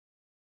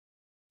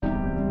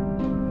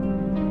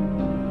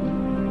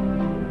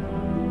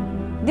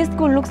This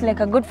school looks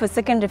like a good for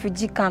second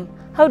refugee camp.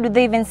 How do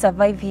they even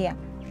survive here?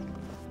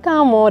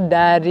 Come on,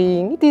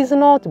 darling. It is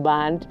not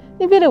bad.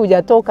 Ni vile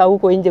hujatoka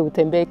huko nje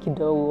utembee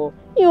kidogo.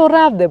 You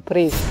love the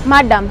place.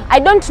 Madam, I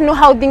don't know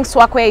how things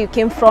work where you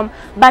came from,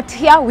 but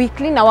here we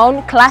clean our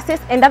own classes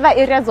and other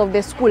areas of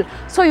the school.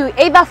 So you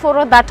either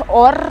follow that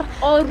or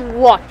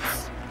what?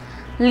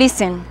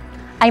 Listen,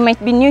 I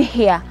might be new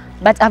here,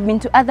 but I've been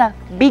to other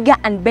bigger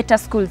and better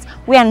schools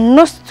where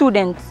no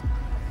students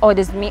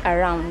orders me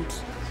around.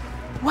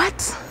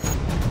 What?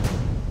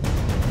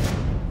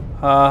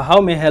 How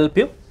may I help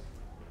you?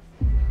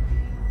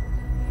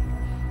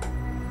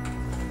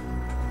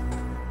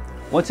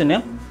 What's your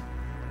name?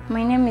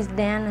 My name is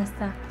Diana,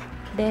 sir.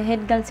 The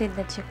head girl said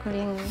that you're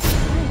calling me.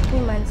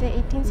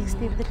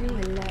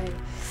 1863.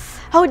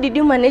 How did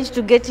you manage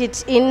to get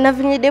it in? Na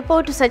venye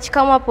depo to search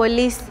kama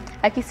police.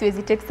 Aki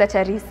siwezi take such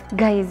a risk.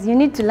 Guys, you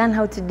need to learn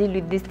how to deal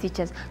with these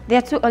teachers. They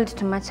are too old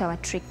to match our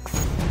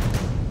tricks.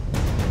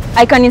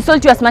 I can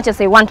insult you as much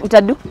as I want,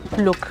 utadu.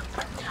 Look,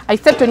 I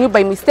stepped on you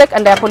by mistake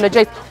and I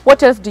apologize.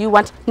 What else do you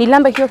want?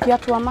 Nilambe hiyo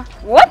kiatu ama?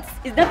 What?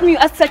 Is that me you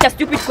ask such a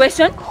stupid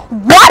question?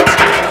 What?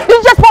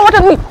 You just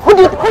promoted me.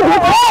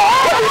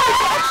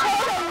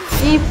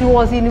 If he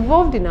was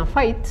involved in a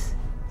fight,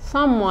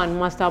 someone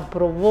must have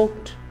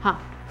provoked her.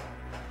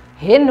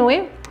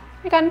 Anyway,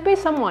 you can pay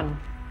someone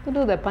to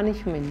do the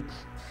punishment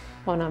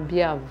on her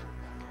behalf.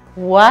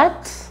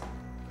 What?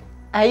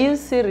 Are you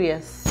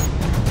serious?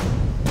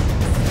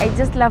 I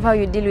just love how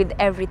you deal with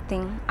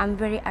everything. I'm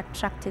very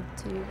attracted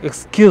to you.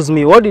 Excuse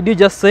me, what did you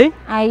just say?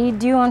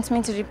 Do you want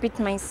me to repeat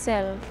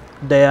myself?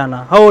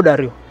 Diana, how old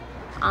are you?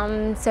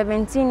 I'm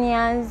 17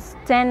 years,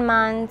 10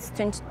 months,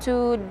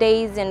 22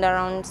 days and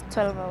around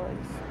 12 hours.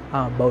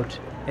 About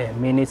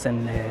minutes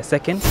and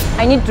seconds.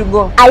 I need to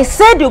go. I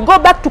said you go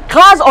back to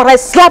class or I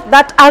slap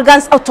that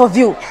arrogance out of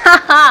you.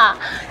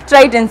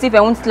 Try it and see if I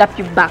won't slap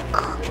you back.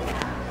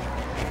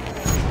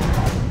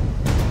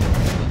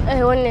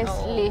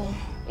 Honestly,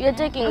 you're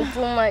taking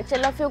too much.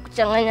 Alafu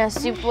kuchanganya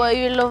sipo,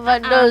 you'll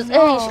overdose.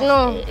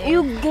 No.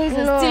 You guys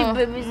are still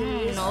babies in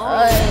this.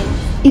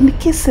 In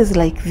cases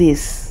like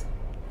this,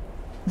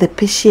 the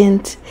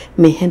patient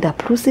may end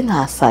up losing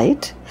her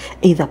sight,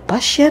 either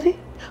partially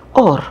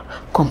or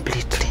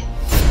completely.